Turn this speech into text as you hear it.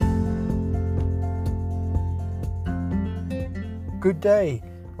Good day.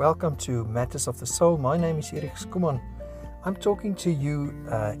 Welcome to Matters of the Soul. My name is Erik Skuman. I'm talking to you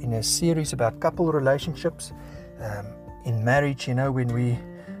in a series about couple relationships. In marriage,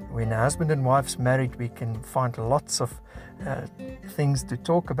 when husband and wife's married, we can find lots of things to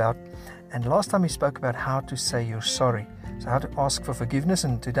talk about. And last time we spoke about how to say you're sorry. So how to ask for forgiveness,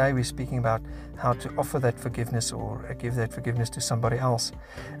 and today we're speaking about how to offer that forgiveness or give that forgiveness to somebody else.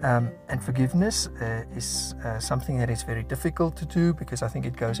 And forgiveness is something that is very difficult to do because I think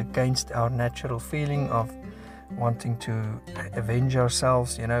it goes against our natural feeling of wanting to avenge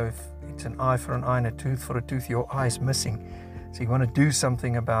ourselves. If it's an eye for an eye and a tooth for a tooth, your eye is missing. So you want to do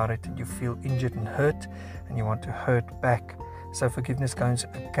something about it, and you feel injured and hurt, and you want to hurt back. So forgiveness goes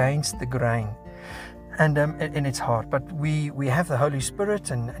against the grain. And it's hard, but we have the Holy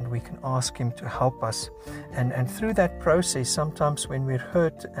Spirit, and we can ask Him to help us. And through that process, sometimes when we're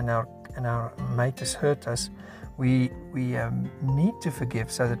hurt and our mate has hurt us, we need to forgive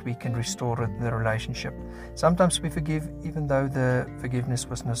so that we can restore the relationship. Sometimes we forgive even though the forgiveness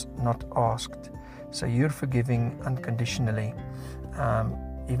was not asked. So you're forgiving unconditionally,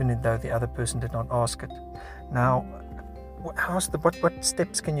 even though the other person did not ask it. Now, what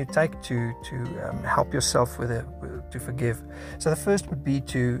steps can you take to help yourself to forgive? So the first would be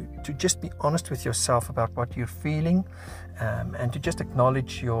to just be honest with yourself about what you're feeling, and to just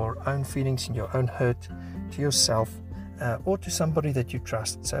acknowledge your own feelings and your own hurt to yourself or to somebody that you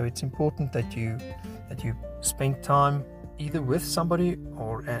trust. So it's important that you spend time either with somebody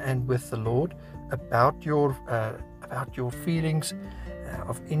and with the Lord about your feelings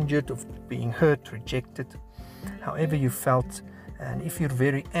of injured, of being hurt, rejected, however you felt. And if you're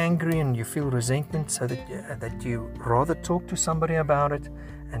very angry and you feel resentment, so that you rather talk to somebody about it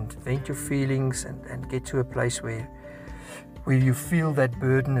and vent your feelings and get to a place where you feel that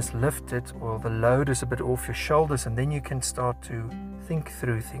burden is lifted or the load is a bit off your shoulders, and then you can start to think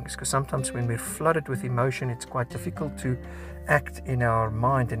through things. Because sometimes when we're flooded with emotion, it's quite difficult to act in our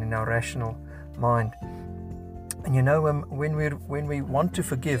mind and in our rational mind. And when we want to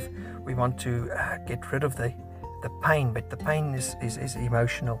forgive, we want to get rid of the pain, but the pain is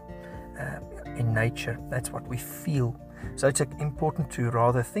emotional in nature. That's what we feel. So it's important to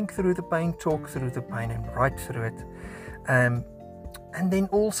rather think through the pain, talk through the pain, and write through it. And then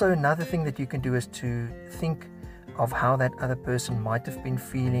also another thing that you can do is to think of how that other person might have been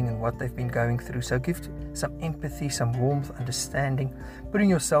feeling and what they've been going through. So give some empathy, some warmth, understanding, putting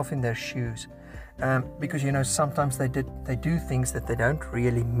yourself in their shoes. Because sometimes they do things that they don't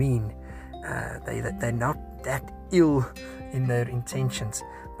really mean. They're not that ill in their intentions,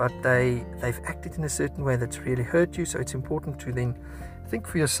 but they've acted in a certain way that's really hurt you. So it's important to then think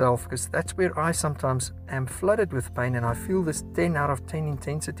for yourself, because that's where I sometimes am flooded with pain, and I feel this 10 out of 10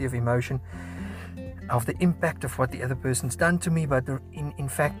 intensity of emotion of the impact of what the other person's done to me, but in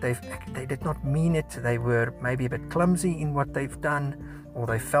fact they did not mean it. They were maybe a bit clumsy in what they've done, or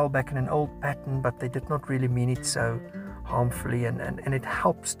they fell back in an old pattern, but they did not really mean it so harmfully. And it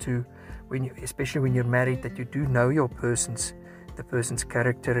helps to, especially when you're married, that you do know the person's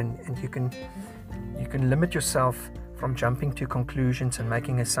character, and you can limit yourself from jumping to conclusions and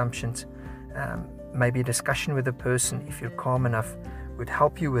making assumptions. Maybe a discussion with the person, if you're calm enough, would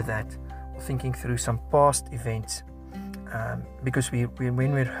help you with that, or thinking through some past events, because when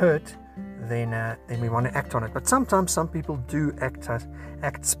we're hurt, then we want to act on it. But sometimes some people do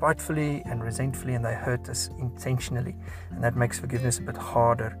act spitefully and resentfully, and they hurt us intentionally, and that makes forgiveness a bit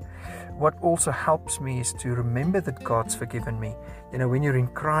harder. What also helps me is to remember that God's forgiven me. When you're in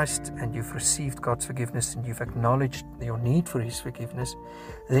Christ and you've received God's forgiveness and you've acknowledged your need for His forgiveness,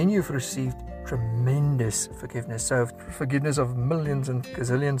 then you've received tremendous forgiveness. So forgiveness of millions and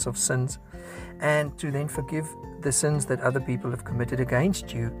gazillions of sins, and to then forgive the sins that other people have committed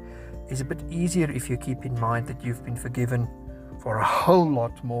against you is a bit easier if you keep in mind that you've been forgiven for a whole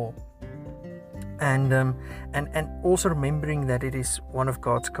lot more. And also remembering that it is one of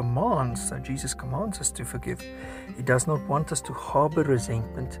God's commands. So Jesus commands us to forgive. He does not want us to harbor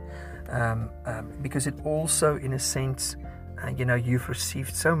resentment, because it also, in a sense, you've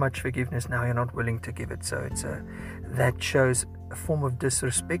received so much forgiveness, now you're not willing to give it. So that shows a form of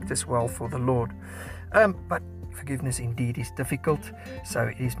disrespect as well for the Lord. But forgiveness indeed is difficult. So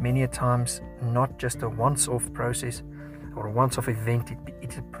it is many a times not just a once-off process or a once-off event.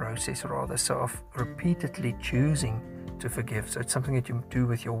 It's a process rather, so of repeatedly choosing to forgive. So it's something that you do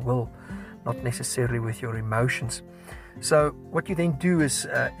with your will, not necessarily with your emotions. So what you then do is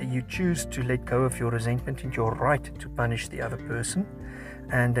you choose to let go of your resentment and your right to punish the other person,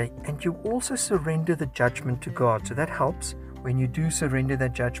 and you also surrender the judgment to God. So that helps when you do surrender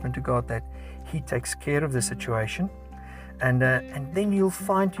that judgment to God, that He takes care of the situation. And then you'll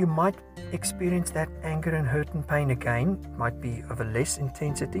find you might experience that anger and hurt and pain again. It might be of a less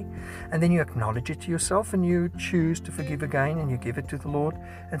intensity. And then you acknowledge it to yourself and you choose to forgive again and you give it to the Lord.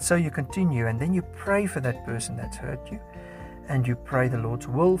 And so you continue. And then you pray for that person that's hurt you. And you pray the Lord's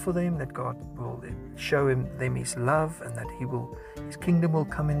will for them, that God will show them His love, and that His kingdom will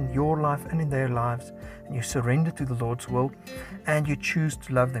come in your life and in their lives. And you surrender to the Lord's will, and you choose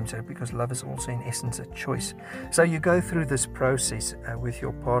to love them. So, because love is also in essence a choice. So you go through this process with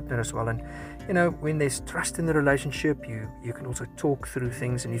your partner as well. And when there's trust in the relationship, you can also talk through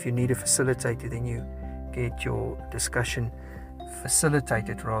things. And if you need a facilitator, then you get your discussion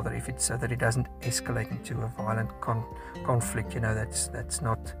facilitated, rather, if it's so that it doesn't escalate into a violent conflict. That's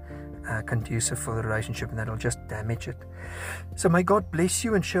not conducive for the relationship, and that'll just damage it. So may God bless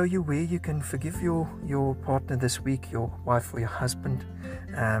you and show you where you can forgive your partner this week, your wife or your husband,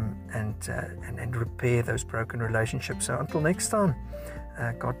 and repair those broken relationships. So until next time,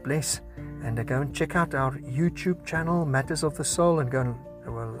 God bless, and go and check out our YouTube channel, Matters of the Soul, and go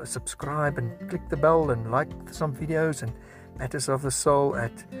and subscribe and click the bell and like some videos, and Matters of the Soul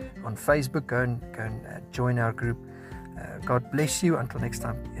on Facebook. Go and join our group. God bless you. Until next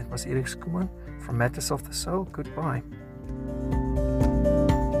time, it was Eric Skuman from Matters of the Soul. Goodbye.